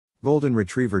Golden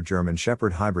Retriever German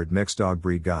Shepherd Hybrid Mixed Dog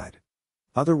Breed Guide.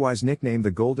 Otherwise nicknamed the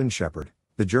Golden Shepherd,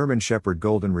 the German Shepherd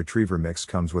Golden Retriever mix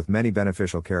comes with many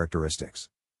beneficial characteristics.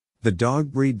 The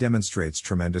dog breed demonstrates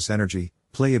tremendous energy,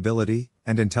 playability,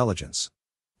 and intelligence.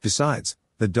 Besides,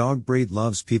 the dog breed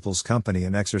loves people's company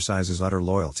and exercises utter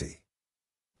loyalty.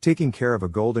 Taking care of a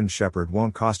Golden Shepherd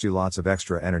won't cost you lots of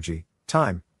extra energy,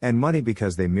 time, and money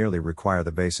because they merely require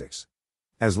the basics.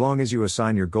 As long as you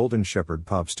assign your Golden Shepherd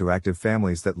pups to active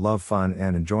families that love fun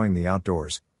and enjoying the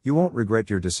outdoors, you won't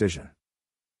regret your decision.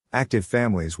 Active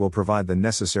families will provide the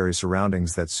necessary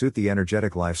surroundings that suit the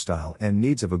energetic lifestyle and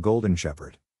needs of a Golden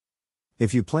Shepherd.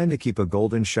 If you plan to keep a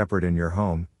Golden Shepherd in your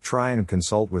home, try and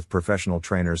consult with professional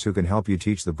trainers who can help you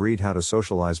teach the breed how to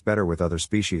socialize better with other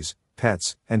species,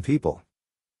 pets, and people.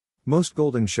 Most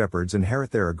Golden Shepherds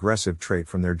inherit their aggressive trait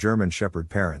from their German Shepherd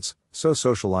parents, so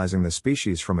socializing the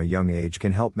species from a young age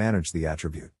can help manage the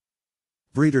attribute.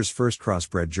 Breeders first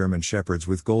crossbred German Shepherds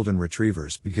with Golden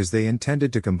Retrievers because they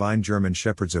intended to combine German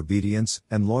Shepherds' obedience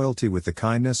and loyalty with the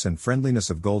kindness and friendliness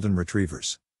of Golden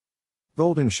Retrievers.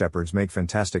 Golden Shepherds make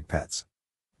fantastic pets.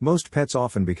 Most pets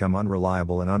often become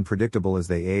unreliable and unpredictable as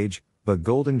they age, but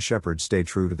Golden Shepherds stay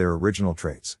true to their original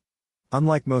traits.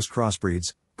 Unlike most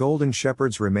crossbreeds, Golden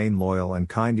Shepherds remain loyal and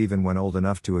kind even when old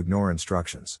enough to ignore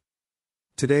instructions.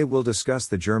 Today we'll discuss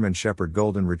the German Shepherd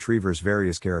Golden Retriever's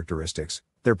various characteristics,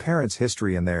 their parents'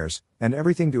 history and theirs, and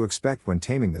everything to expect when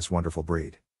taming this wonderful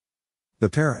breed. The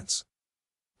parents.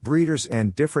 Breeders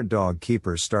and different dog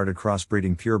keepers started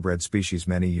crossbreeding purebred species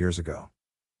many years ago.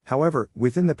 However,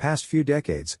 within the past few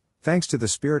decades, thanks to the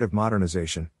spirit of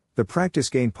modernization, the practice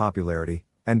gained popularity,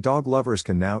 and dog lovers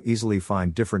can now easily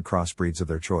find different crossbreeds of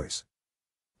their choice.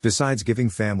 Besides giving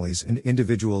families and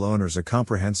individual owners a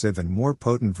comprehensive and more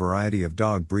potent variety of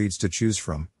dog breeds to choose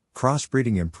from,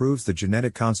 crossbreeding improves the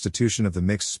genetic constitution of the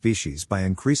mixed species by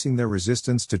increasing their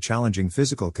resistance to challenging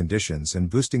physical conditions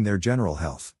and boosting their general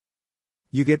health.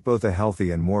 You get both a healthy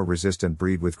and more resistant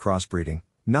breed with crossbreeding,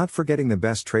 not forgetting the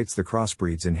best traits the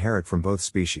crossbreeds inherit from both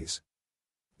species.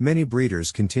 Many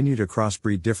breeders continue to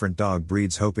crossbreed different dog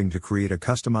breeds hoping to create a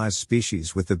customized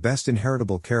species with the best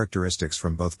inheritable characteristics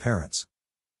from both parents.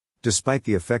 Despite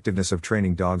the effectiveness of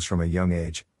training dogs from a young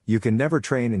age, you can never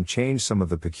train and change some of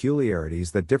the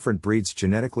peculiarities that different breeds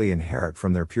genetically inherit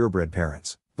from their purebred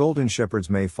parents. Golden Shepherds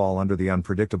may fall under the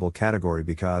unpredictable category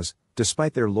because,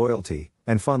 despite their loyalty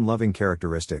and fun-loving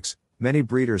characteristics, many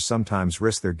breeders sometimes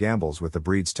risk their gambles with the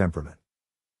breed's temperament.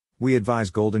 We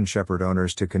advise Golden Shepherd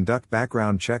owners to conduct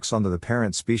background checks onto the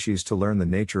parent species to learn the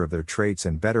nature of their traits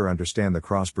and better understand the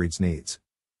crossbreed's needs.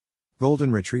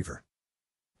 Golden Retriever.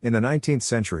 In the 19th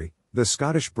century, the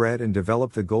Scottish bred and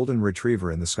developed the Golden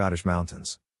Retriever in the Scottish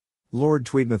mountains. Lord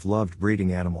Tweedmouth loved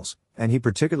breeding animals, and he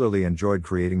particularly enjoyed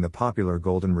creating the popular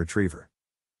Golden Retriever.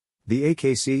 The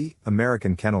AKC,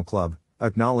 American Kennel Club,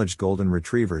 acknowledged Golden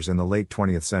Retrievers in the late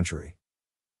 20th century.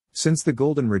 Since the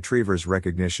Golden Retriever's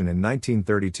recognition in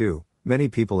 1932, many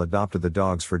people adopted the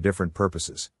dogs for different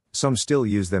purposes. Some still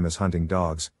use them as hunting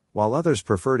dogs, while others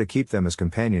prefer to keep them as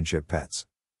companionship pets.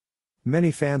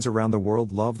 Many fans around the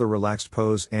world love the relaxed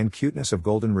pose and cuteness of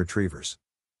Golden Retrievers.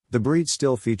 The breeds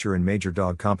still feature in major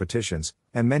dog competitions,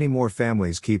 and many more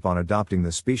families keep on adopting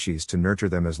the species to nurture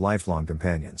them as lifelong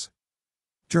companions.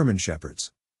 German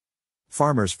Shepherds.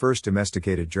 Farmers first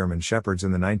domesticated German Shepherds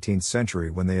in the 19th century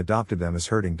when they adopted them as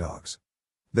herding dogs.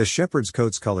 The shepherd's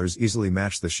coat's colors easily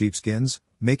match the sheepskins,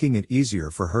 making it easier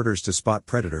for herders to spot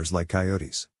predators like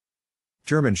coyotes.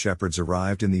 German Shepherds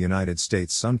arrived in the United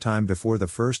States sometime before the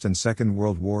First and Second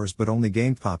World Wars but only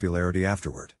gained popularity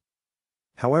afterward.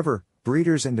 However,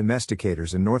 breeders and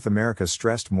domesticators in North America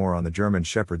stressed more on the German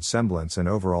Shepherd's semblance and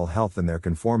overall health than their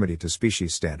conformity to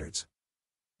species standards.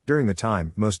 During the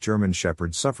time, most German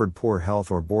Shepherds suffered poor health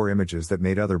or bore images that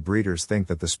made other breeders think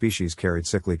that the species carried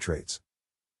sickly traits.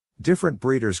 Different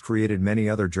breeders created many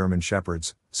other German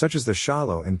Shepherds, such as the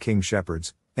Shiloh and King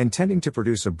Shepherds, intending to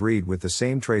produce a breed with the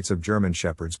same traits of German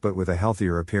Shepherds but with a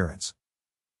healthier appearance.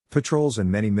 Patrols and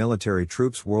many military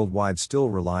troops worldwide still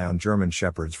rely on German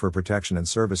Shepherds for protection and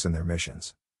service in their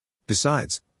missions.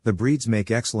 Besides, the breeds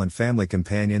make excellent family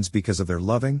companions because of their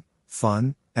loving,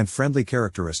 fun, and friendly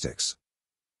characteristics.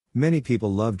 Many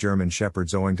people love German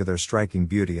Shepherds owing to their striking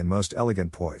beauty and most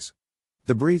elegant poise.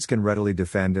 The breeds can readily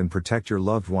defend and protect your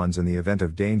loved ones in the event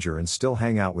of danger and still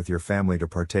hang out with your family to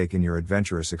partake in your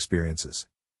adventurous experiences.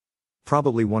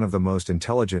 Probably one of the most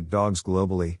intelligent dogs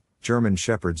globally, German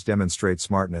Shepherds demonstrate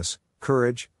smartness,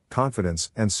 courage,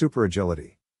 confidence, and super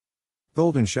agility.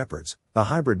 Golden Shepherds, a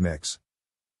hybrid mix.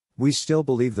 We still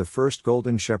believe the first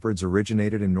Golden Shepherds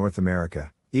originated in North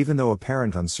America, even though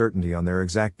apparent uncertainty on their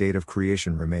exact date of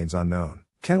creation remains unknown.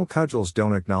 Kennel cudgels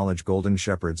don't acknowledge Golden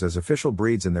Shepherds as official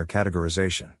breeds in their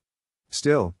categorization.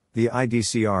 Still, the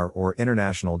IDCR or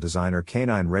International Designer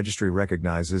Canine Registry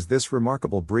recognizes this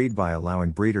remarkable breed by allowing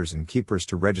breeders and keepers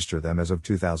to register them as of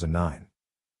 2009.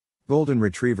 Golden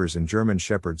Retrievers and German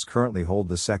Shepherds currently hold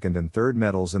the second and third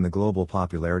medals in the global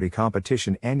popularity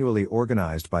competition annually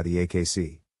organized by the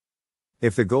AKC.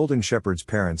 If the Golden Shepherd's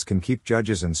parents can keep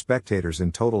judges and spectators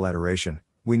in total adoration,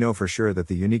 we know for sure that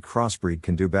the unique crossbreed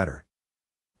can do better.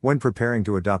 When preparing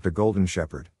to adopt a Golden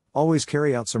Shepherd, always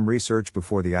carry out some research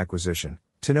before the acquisition,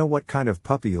 to know what kind of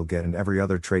puppy you'll get and every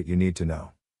other trait you need to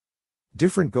know.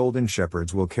 Different Golden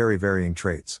Shepherds will carry varying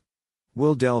traits.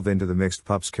 We'll delve into the mixed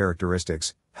pup's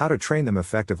characteristics, how to train them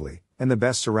effectively, and the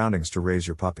best surroundings to raise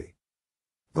your puppy.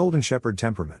 Golden Shepherd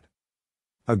temperament.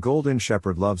 A Golden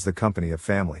Shepherd loves the company of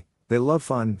family. They love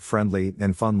fun, friendly,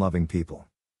 and fun-loving people.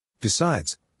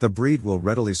 Besides, the breed will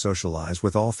readily socialize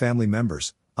with all family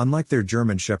members, unlike their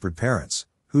German Shepherd parents,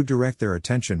 who direct their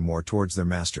attention more towards their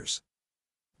masters.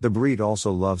 The breed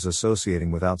also loves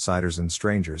associating with outsiders and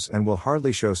strangers and will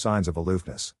hardly show signs of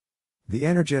aloofness. The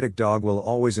energetic dog will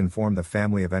always inform the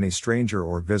family of any stranger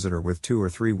or visitor with 2 or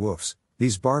 3 woofs.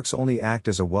 These barks only act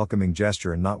as a welcoming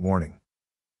gesture and not warning.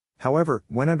 However,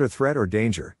 when under threat or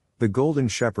danger, the Golden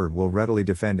Shepherd will readily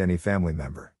defend any family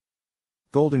member.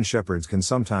 Golden Shepherds can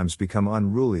sometimes become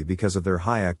unruly because of their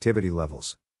high activity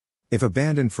levels. If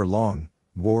abandoned for long,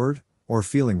 bored, or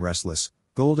feeling restless,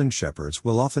 Golden Shepherds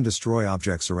will often destroy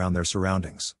objects around their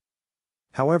surroundings.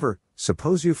 However,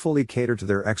 suppose you fully cater to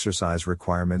their exercise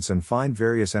requirements and find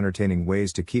various entertaining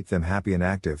ways to keep them happy and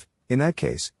active. In that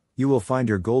case, you will find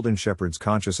your Golden Shepherds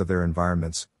conscious of their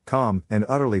environments, calm, and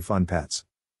utterly fun pets.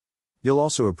 You'll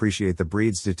also appreciate the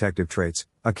breed's detective traits,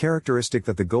 a characteristic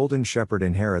that the Golden Shepherd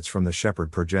inherits from the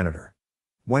Shepherd progenitor.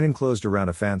 When enclosed around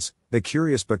a fence, the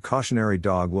curious but cautionary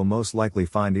dog will most likely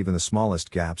find even the smallest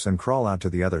gaps and crawl out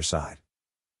to the other side.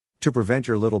 To prevent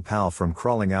your little pal from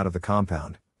crawling out of the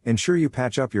compound, ensure you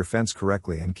patch up your fence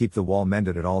correctly and keep the wall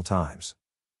mended at all times.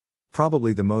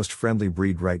 Probably the most friendly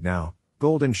breed right now,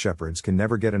 Golden Shepherds can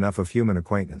never get enough of human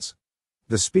acquaintance.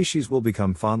 The species will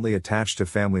become fondly attached to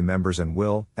family members and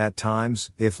will, at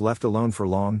times, if left alone for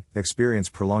long, experience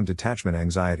prolonged attachment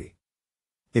anxiety.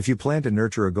 If you plan to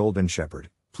nurture a Golden Shepherd,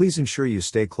 please ensure you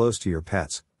stay close to your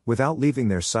pets, without leaving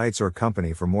their sights or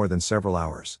company for more than several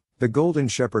hours. The Golden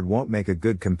Shepherd won't make a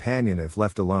good companion if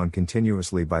left alone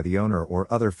continuously by the owner or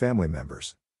other family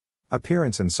members.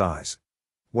 Appearance and size.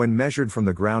 When measured from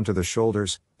the ground to the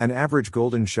shoulders, an average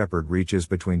Golden Shepherd reaches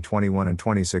between 21 and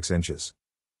 26 inches.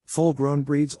 Full-grown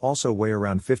breeds also weigh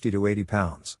around 50 to 80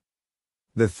 pounds.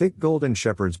 The thick Golden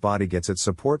Shepherd's body gets its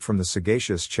support from the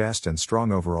sagacious chest and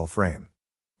strong overall frame.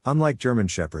 Unlike German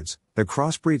Shepherds, the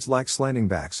crossbreeds lack slanting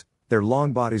backs. Their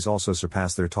long bodies also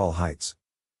surpass their tall heights.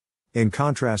 In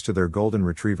contrast to their Golden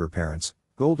Retriever parents,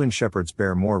 Golden Shepherds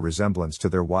bear more resemblance to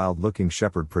their wild-looking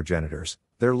Shepherd progenitors.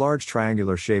 Their large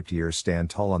triangular-shaped ears stand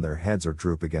tall on their heads or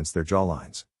droop against their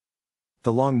jawlines.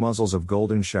 The long muzzles of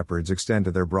Golden Shepherds extend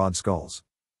to their broad skulls.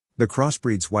 The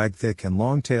crossbreeds wag thick and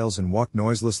long tails and walk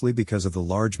noiselessly because of the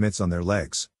large mitts on their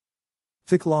legs.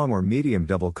 Thick long or medium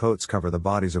double coats cover the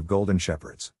bodies of Golden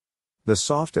Shepherds. The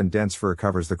soft and dense fur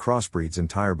covers the crossbreed's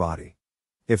entire body.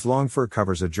 If long fur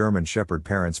covers a German Shepherd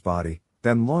parent's body,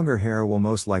 then longer hair will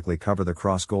most likely cover the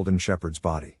cross Golden Shepherd's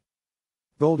body.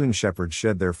 Golden Shepherds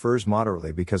shed their furs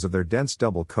moderately because of their dense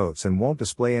double coats and won't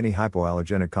display any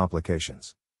hypoallergenic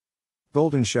complications.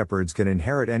 Golden Shepherds can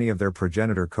inherit any of their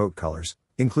progenitor coat colors,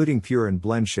 including pure and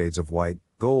blend shades of white,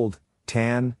 gold,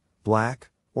 tan, black,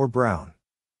 or brown.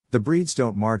 The breeds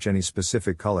don't march any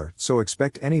specific color, so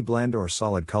expect any blend or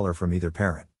solid color from either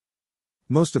parent.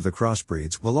 Most of the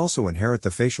crossbreeds will also inherit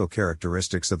the facial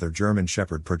characteristics of their German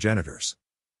Shepherd progenitors.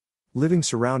 Living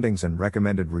surroundings and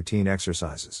recommended routine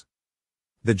exercises.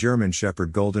 The German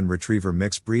Shepherd Golden Retriever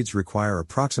mixed breeds require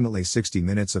approximately 60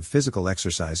 minutes of physical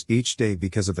exercise each day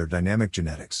because of their dynamic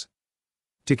genetics.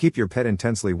 To keep your pet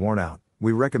intensely worn out,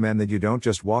 we recommend that you don't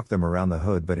just walk them around the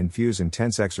hood but infuse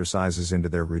intense exercises into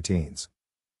their routines.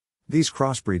 These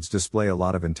crossbreeds display a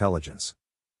lot of intelligence.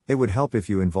 It would help if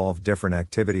you involved different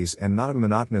activities and not a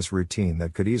monotonous routine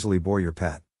that could easily bore your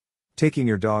pet. Taking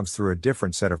your dogs through a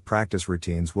different set of practice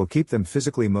routines will keep them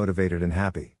physically motivated and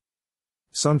happy.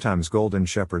 Sometimes Golden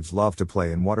Shepherds love to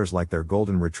play in waters like their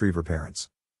Golden Retriever parents.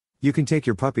 You can take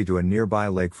your puppy to a nearby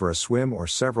lake for a swim or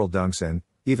several dunks and,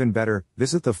 even better,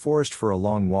 visit the forest for a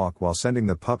long walk while sending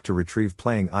the pup to retrieve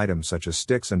playing items such as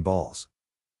sticks and balls.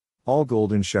 All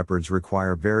Golden Shepherds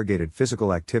require variegated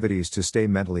physical activities to stay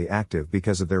mentally active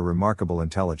because of their remarkable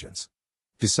intelligence.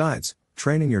 Besides,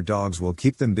 training your dogs will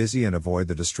keep them busy and avoid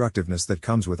the destructiveness that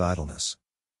comes with idleness.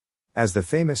 As the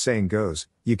famous saying goes,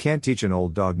 you can't teach an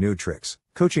old dog new tricks.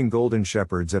 Coaching Golden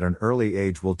Shepherds at an early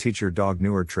age will teach your dog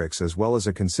newer tricks as well as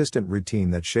a consistent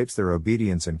routine that shapes their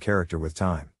obedience and character with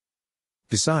time.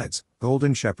 Besides,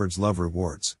 Golden Shepherds love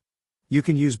rewards. You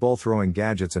can use both throwing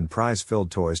gadgets and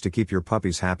prize-filled toys to keep your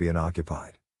puppies happy and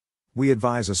occupied. We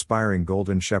advise aspiring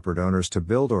Golden Shepherd owners to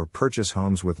build or purchase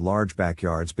homes with large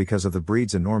backyards because of the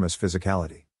breed's enormous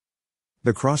physicality.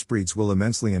 The crossbreeds will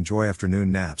immensely enjoy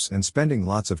afternoon naps and spending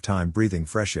lots of time breathing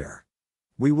fresh air.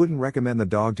 We wouldn't recommend the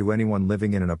dog to anyone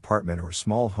living in an apartment or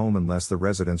small home unless the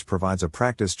residence provides a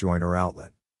practice joint or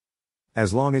outlet.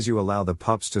 As long as you allow the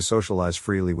pups to socialize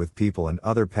freely with people and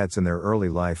other pets in their early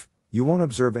life, you won't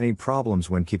observe any problems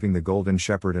when keeping the Golden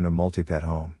Shepherd in a multi-pet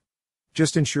home.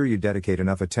 Just ensure you dedicate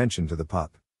enough attention to the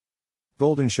pup.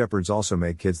 Golden Shepherds also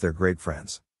make kids their great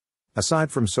friends.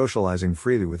 Aside from socializing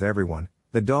freely with everyone,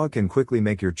 the dog can quickly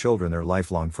make your children their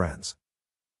lifelong friends.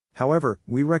 However,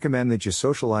 we recommend that you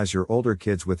socialize your older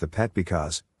kids with the pet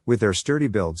because, with their sturdy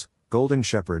builds, Golden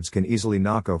Shepherds can easily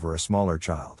knock over a smaller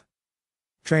child.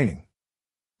 Training.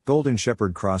 Golden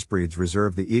Shepherd crossbreeds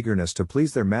reserve the eagerness to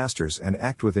please their masters and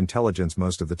act with intelligence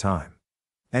most of the time.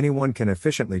 Anyone can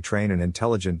efficiently train an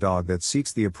intelligent dog that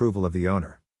seeks the approval of the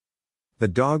owner. The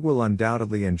dog will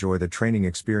undoubtedly enjoy the training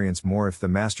experience more if the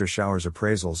master showers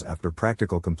appraisals after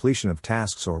practical completion of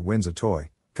tasks or wins a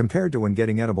toy, compared to when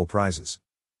getting edible prizes.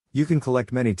 You can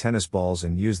collect many tennis balls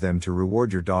and use them to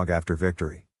reward your dog after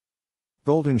victory.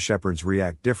 Golden Shepherds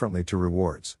react differently to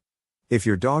rewards. If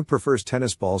your dog prefers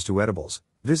tennis balls to edibles,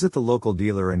 visit the local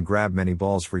dealer and grab many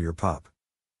balls for your pup.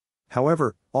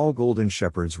 However, all Golden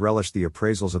Shepherds relish the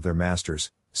appraisals of their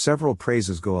masters. Several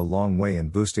praises go a long way in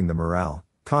boosting the morale,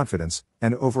 confidence,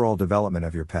 and overall development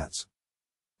of your pets.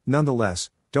 Nonetheless,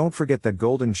 don't forget that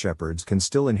Golden Shepherds can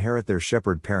still inherit their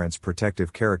shepherd parents'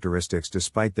 protective characteristics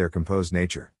despite their composed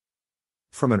nature.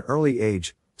 From an early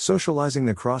age, socializing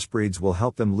the crossbreeds will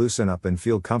help them loosen up and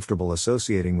feel comfortable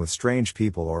associating with strange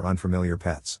people or unfamiliar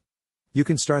pets. You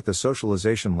can start the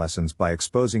socialization lessons by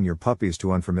exposing your puppies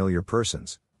to unfamiliar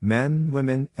persons, men,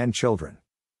 women, and children.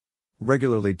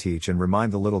 Regularly teach and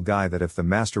remind the little guy that if the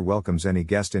master welcomes any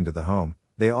guest into the home,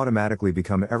 they automatically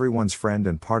become everyone's friend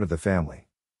and part of the family.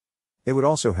 It would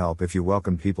also help if you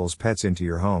welcomed people's pets into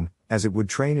your home, as it would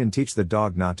train and teach the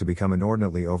dog not to become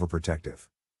inordinately overprotective.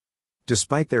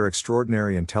 Despite their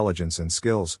extraordinary intelligence and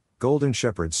skills, Golden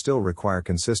Shepherds still require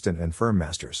consistent and firm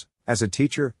masters. As a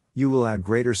teacher, you will add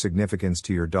greater significance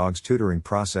to your dog's tutoring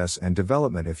process and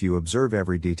development if you observe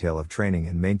every detail of training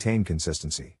and maintain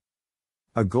consistency.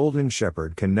 A Golden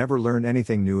Shepherd can never learn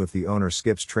anything new if the owner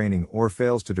skips training or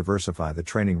fails to diversify the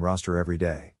training roster every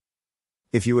day.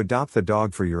 If you adopt the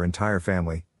dog for your entire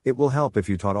family, it will help if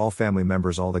you taught all family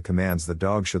members all the commands the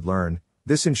dog should learn.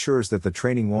 This ensures that the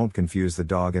training won't confuse the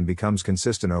dog and becomes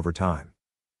consistent over time.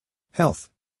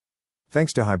 Health.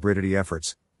 Thanks to hybridity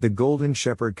efforts, the Golden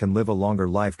Shepherd can live a longer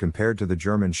life compared to the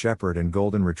German Shepherd and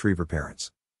Golden Retriever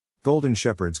parents. Golden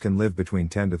Shepherds can live between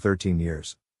 10 to 13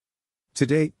 years. To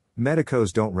date,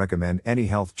 medicos don't recommend any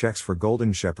health checks for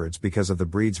Golden Shepherds because of the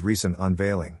breed's recent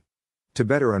unveiling. To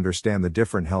better understand the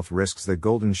different health risks that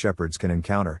Golden Shepherds can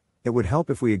encounter, it would help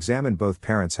if we examined both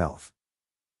parents' health.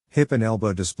 Hip and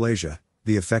elbow dysplasia.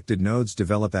 The affected nodes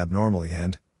develop abnormally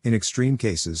and, in extreme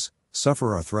cases,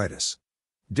 suffer arthritis.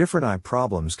 Different eye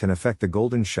problems can affect the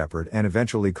Golden Shepherd and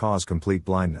eventually cause complete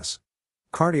blindness.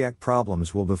 Cardiac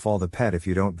problems will befall the pet if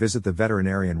you don't visit the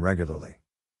veterinarian regularly.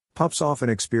 Pups often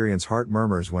experience heart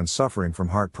murmurs when suffering from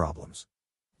heart problems.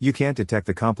 You can't detect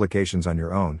the complications on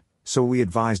your own, so we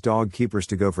advise dog keepers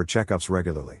to go for checkups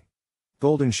regularly.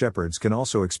 Golden Shepherds can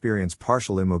also experience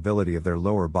partial immobility of their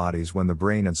lower bodies when the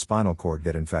brain and spinal cord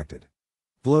get infected.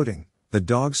 Bloating. The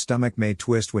dog's stomach may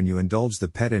twist when you indulge the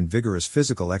pet in vigorous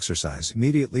physical exercise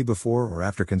immediately before or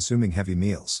after consuming heavy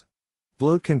meals.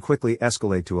 Bloat can quickly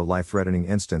escalate to a life-threatening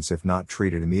instance if not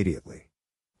treated immediately.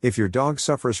 If your dog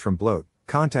suffers from bloat,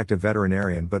 contact a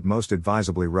veterinarian but most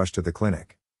advisably rush to the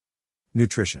clinic.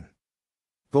 Nutrition.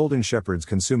 Golden Shepherds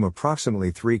consume approximately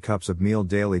 3 cups of meal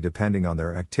daily depending on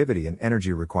their activity and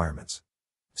energy requirements.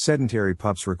 Sedentary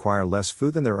pups require less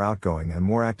food than their outgoing and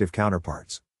more active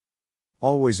counterparts.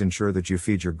 Always ensure that you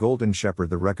feed your Golden Shepherd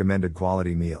the recommended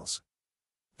quality meals.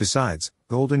 Besides,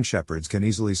 Golden Shepherds can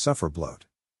easily suffer bloat.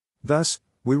 Thus,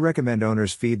 we recommend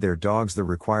owners feed their dogs the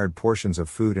required portions of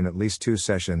food in at least 2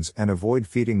 sessions and avoid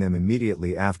feeding them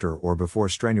immediately after or before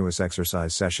strenuous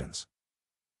exercise sessions.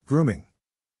 Grooming.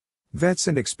 Vets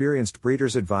and experienced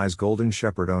breeders advise Golden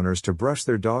Shepherd owners to brush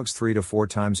their dogs 3 to 4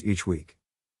 times each week.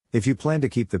 If you plan to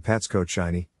keep the pet's coat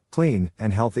shiny, clean,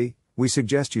 and healthy, we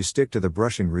suggest you stick to the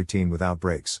brushing routine without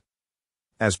breaks.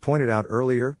 As pointed out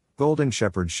earlier, Golden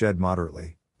Shepherds shed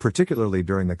moderately, particularly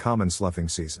during the common sloughing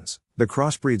seasons. The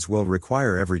crossbreeds will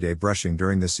require everyday brushing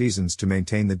during the seasons to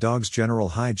maintain the dog's general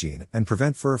hygiene and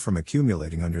prevent fur from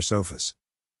accumulating on your sofas.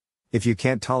 If you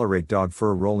can't tolerate dog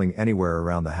fur rolling anywhere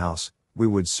around the house, we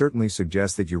would certainly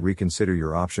suggest that you reconsider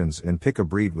your options and pick a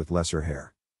breed with lesser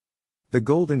hair. The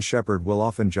Golden Shepherd will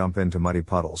often jump into muddy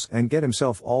puddles and get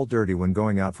himself all dirty when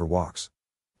going out for walks.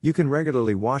 You can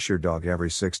regularly wash your dog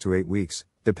every 6 to 8 weeks,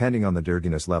 depending on the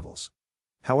dirtiness levels.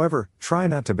 However, try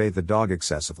not to bathe the dog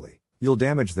excessively, you'll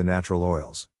damage the natural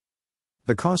oils.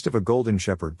 The cost of a Golden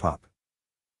Shepherd pup.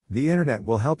 The internet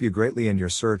will help you greatly in your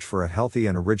search for a healthy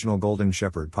and original Golden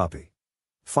Shepherd puppy.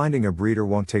 Finding a breeder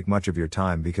won't take much of your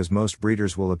time because most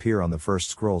breeders will appear on the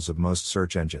first scrolls of most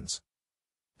search engines.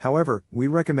 However, we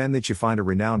recommend that you find a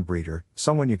renowned breeder,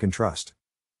 someone you can trust.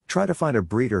 Try to find a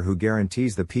breeder who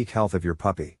guarantees the peak health of your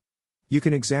puppy. You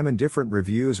can examine different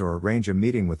reviews or arrange a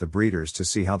meeting with the breeders to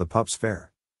see how the pups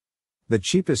fare. The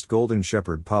cheapest Golden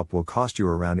Shepherd pup will cost you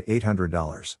around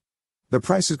 $800. The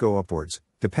prices go upwards,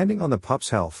 depending on the pup's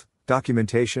health,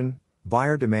 documentation,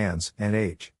 buyer demands, and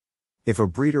age. If a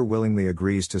breeder willingly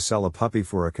agrees to sell a puppy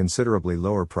for a considerably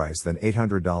lower price than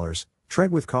 $800,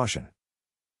 tread with caution.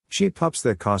 Cheap pups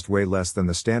that cost way less than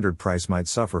the standard price might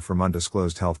suffer from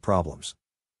undisclosed health problems.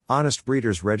 Honest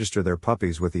breeders register their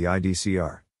puppies with the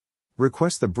IDCR.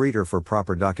 Request the breeder for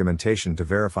proper documentation to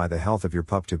verify the health of your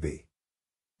pup-to-be.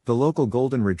 The local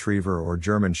Golden Retriever or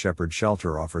German Shepherd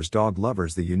shelter offers dog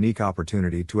lovers the unique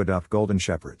opportunity to adopt Golden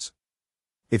Shepherds.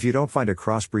 If you don't find a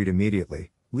crossbreed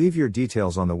immediately, leave your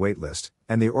details on the waitlist,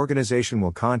 and the organization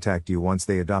will contact you once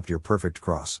they adopt your perfect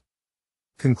cross.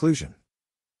 Conclusion.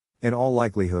 In all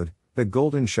likelihood, the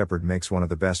Golden Shepherd makes one of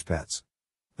the best pets.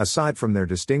 Aside from their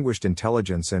distinguished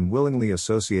intelligence and willingly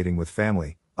associating with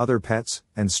family, other pets,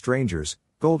 and strangers,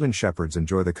 Golden Shepherds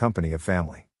enjoy the company of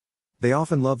family. They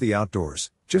often love the outdoors,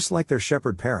 just like their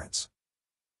shepherd parents.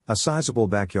 A sizable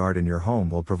backyard in your home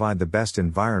will provide the best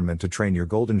environment to train your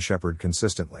Golden Shepherd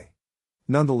consistently.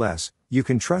 Nonetheless, you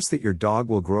can trust that your dog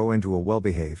will grow into a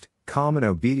well-behaved, calm and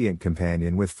obedient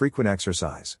companion with frequent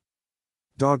exercise.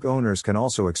 Dog owners can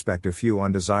also expect a few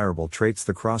undesirable traits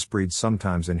the crossbreeds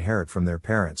sometimes inherit from their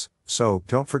parents, so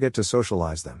don't forget to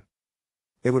socialize them.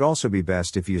 It would also be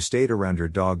best if you stayed around your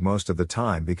dog most of the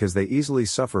time because they easily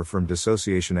suffer from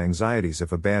dissociation anxieties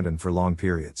if abandoned for long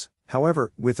periods.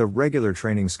 However, with a regular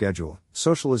training schedule,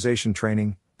 socialization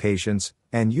training, patience,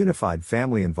 and unified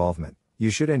family involvement,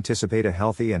 you should anticipate a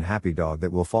healthy and happy dog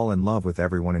that will fall in love with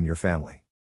everyone in your family.